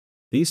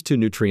These two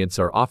nutrients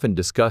are often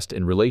discussed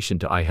in relation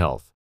to eye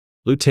health.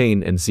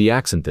 Lutein and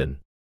zeaxanthin.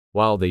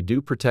 While they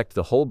do protect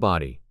the whole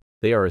body,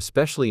 they are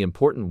especially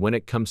important when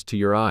it comes to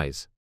your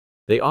eyes.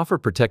 They offer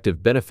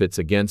protective benefits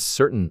against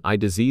certain eye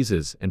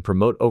diseases and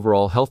promote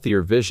overall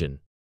healthier vision.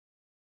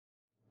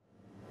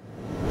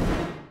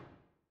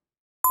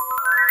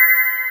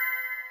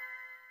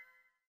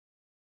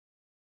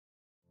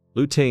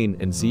 Lutein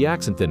and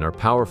zeaxanthin are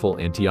powerful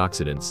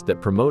antioxidants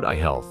that promote eye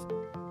health.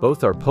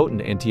 Both are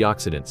potent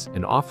antioxidants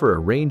and offer a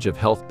range of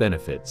health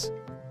benefits.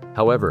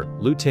 However,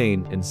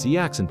 lutein and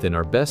zeaxanthin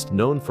are best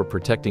known for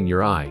protecting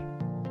your eye.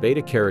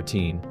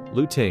 Beta-carotene,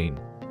 lutein,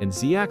 and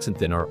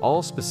zeaxanthin are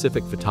all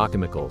specific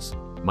phytochemicals,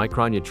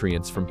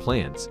 micronutrients from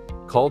plants,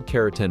 called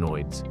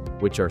carotenoids,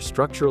 which are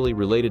structurally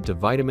related to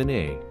vitamin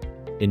A.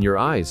 In your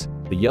eyes,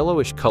 the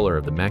yellowish color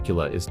of the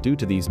macula is due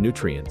to these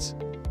nutrients.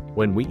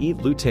 When we eat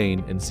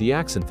lutein and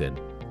zeaxanthin,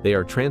 they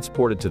are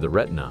transported to the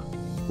retina,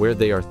 where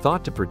they are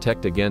thought to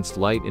protect against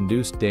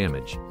light-induced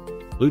damage.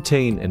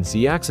 Lutein and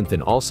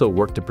zeaxanthin also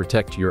work to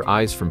protect your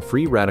eyes from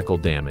free radical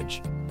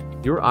damage.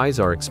 Your eyes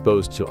are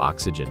exposed to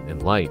oxygen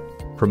and light,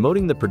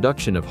 promoting the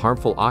production of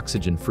harmful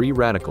oxygen-free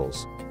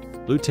radicals.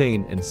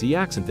 Lutein and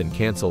zeaxanthin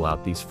cancel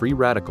out these free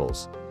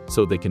radicals,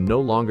 so they can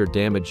no longer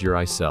damage your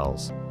eye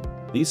cells.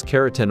 These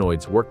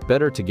carotenoids work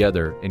better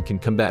together and can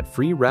combat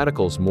free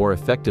radicals more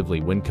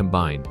effectively when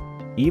combined,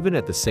 even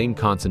at the same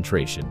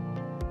concentration.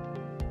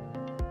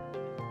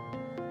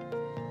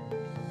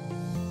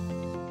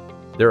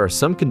 There are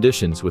some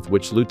conditions with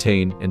which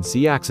lutein and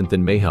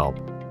zeaxanthin may help.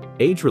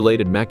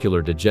 Age-related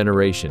macular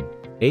degeneration,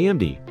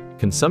 AMD.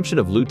 Consumption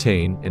of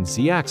lutein and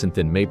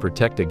zeaxanthin may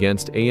protect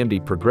against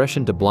AMD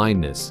progression to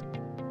blindness.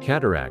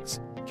 Cataracts.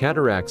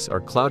 Cataracts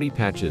are cloudy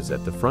patches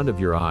at the front of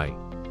your eye.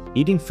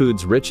 Eating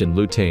foods rich in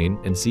lutein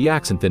and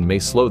zeaxanthin may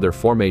slow their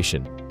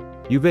formation.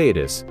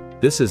 Uveitis.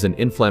 This is an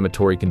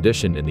inflammatory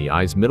condition in the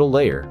eye's middle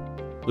layer.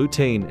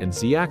 Lutein and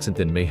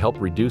zeaxanthin may help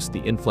reduce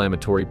the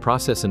inflammatory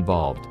process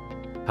involved.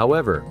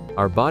 However,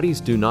 our bodies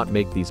do not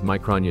make these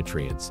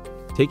micronutrients.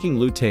 Taking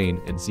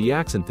lutein and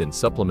zeaxanthin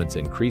supplements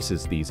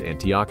increases these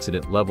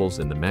antioxidant levels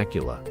in the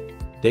macula.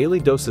 Daily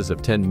doses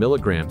of 10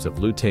 mg of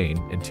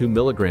lutein and 2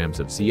 mg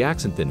of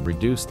zeaxanthin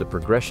reduce the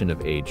progression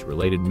of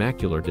age-related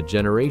macular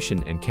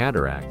degeneration and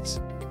cataracts.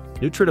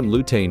 Nutritum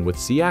lutein with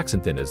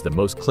zeaxanthin is the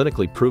most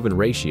clinically proven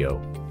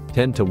ratio,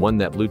 10:1.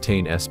 That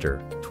lutein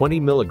ester, 20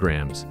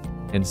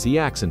 mg, and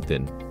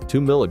zeaxanthin,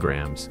 2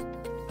 mg.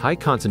 High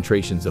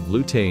concentrations of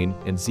lutein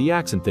and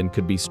zeaxanthin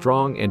could be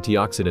strong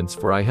antioxidants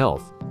for eye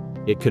health.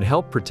 It could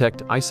help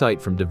protect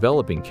eyesight from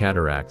developing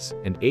cataracts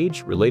and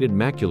age-related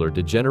macular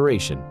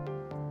degeneration.